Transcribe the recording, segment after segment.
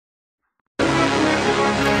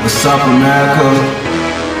What's up, America?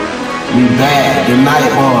 We back, the Dem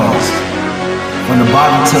Boyz. From the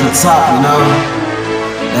bottom to the top, you know?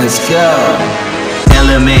 Let's go.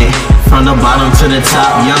 Element, from the bottom to the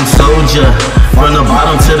top. Young soldier, from the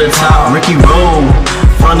bottom to the top. Ricky Roll,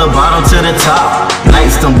 from the bottom to the top.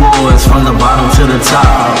 Dem Boyz, from the bottom to the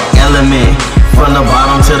top. Element, from the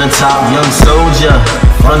bottom to the top. Young soldier,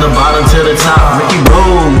 from the bottom to the top. Ricky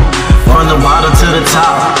Roll, from the bottom to the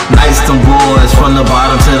top. Dem Boyz, from the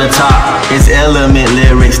bottom to the top. It's element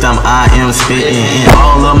lyrics I am spitting. And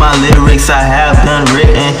all of my lyrics I have done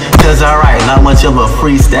written. Cause I write not much of a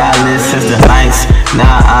freestylist since the nights.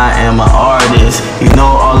 Now I am an artist. You know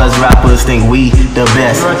all us rappers think we the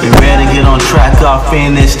best. You ready to get on track, I'll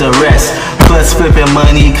finish the rest. Plus flipping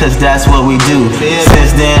money, cause that's what we do.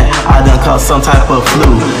 Since then, I done caught some type of flu.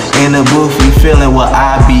 In the booth, you feeling what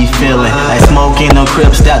I be feeling. Like smoking them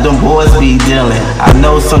crips that them boys be dealing. I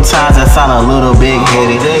know sometimes I sound a little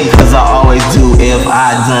big-headed, cause I always do if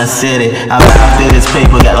I done said it. I'm after this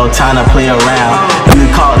paper, got no time to play around. You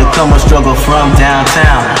can call it the come struggle from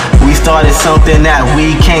downtown. We started something that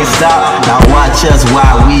we can't stop. Now watch us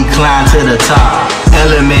while we climb to the top.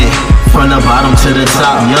 Element, from the bottom to the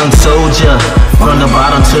top. Young soldier, from the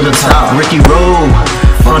bottom to the top. Ricky Roll,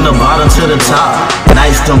 from the bottom to the top.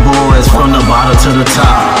 Dem Boyz, from the bottom to the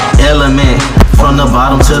top. Element, from the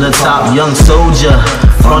bottom to the top. Young soldier,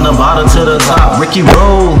 from the bottom to the top. Ricky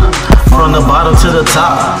Roll, from the bottom to the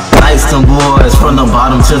top. Dem Boyz, from the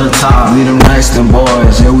bottom to the top. We them Dem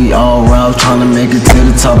Boyz, yeah, we all round trying to make it to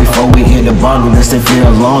the top. Before we hit the bottom, guess they feel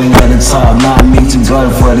lonely at the top. Not me too good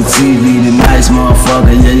for the TV, the nice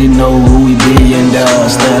motherfucker, yeah, you know who we be. And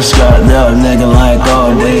stand strapped up, nigga, like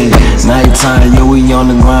all day. Nighttime, yeah, we on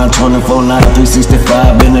the ground, 24/9,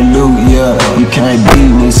 365 in the loot, yeah. You can't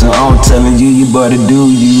beat me, so I'm telling you, you better do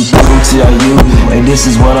you. I'll tell you, hey, this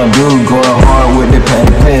is what I do. Going hard with the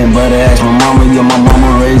patty pen, but ask my mama, yeah, my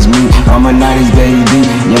mama raised me. I'm a 90s baby,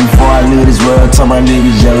 yeah, before I knew this world, tell my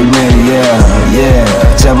niggas, yeah, we made it, yeah.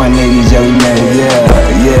 Tell my niggas, yeah, we made it,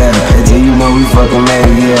 yeah. Until you know we fucking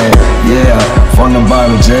made it, yeah. From the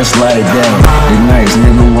bottom, just like that. The nights,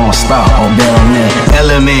 nigga, won't stop, I'm down there.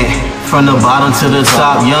 Element, from the bottom to the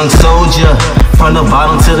top. Young soldier, from the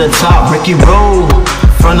bottom to the top. Ricky Roll,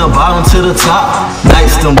 from the bottom to the top.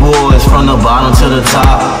 Dem Boyz, from the bottom to the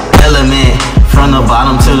top. Element, from the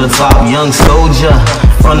bottom to the top. Young soldier,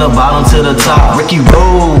 from the bottom to the top. Ricky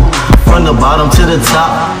Roll, from the bottom to the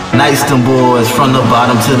top. Dem Boyz, from the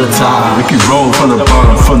bottom to the top. Ricky Roll, from the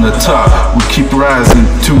bottom, from the top. We keep rising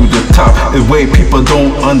to the top. The way people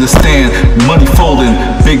don't understand. Money folding,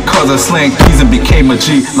 big cars I slang keys and became a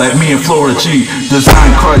G. Like me and Flora G.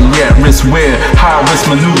 Design cardiac wrist wear, high risk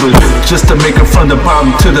maneuver, just to make it from the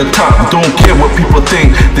bottom to the top. Don't care what people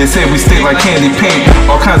think. They say we stay like candy paint.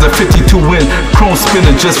 All kinds of 52 in, chrome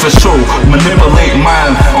spinning just for show. Manipulate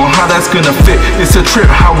mind on how that's gonna fit. It's a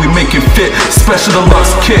trip how we make it fit. Special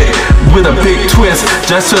deluxe kit with a big twist.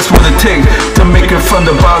 That's just what it takes to make it from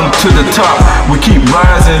the bottom to the top. We keep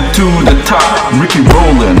rising to the top. Ricky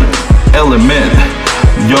Roland, Element,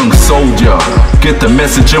 Young soldier. Get the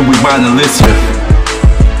message and we mind and listen.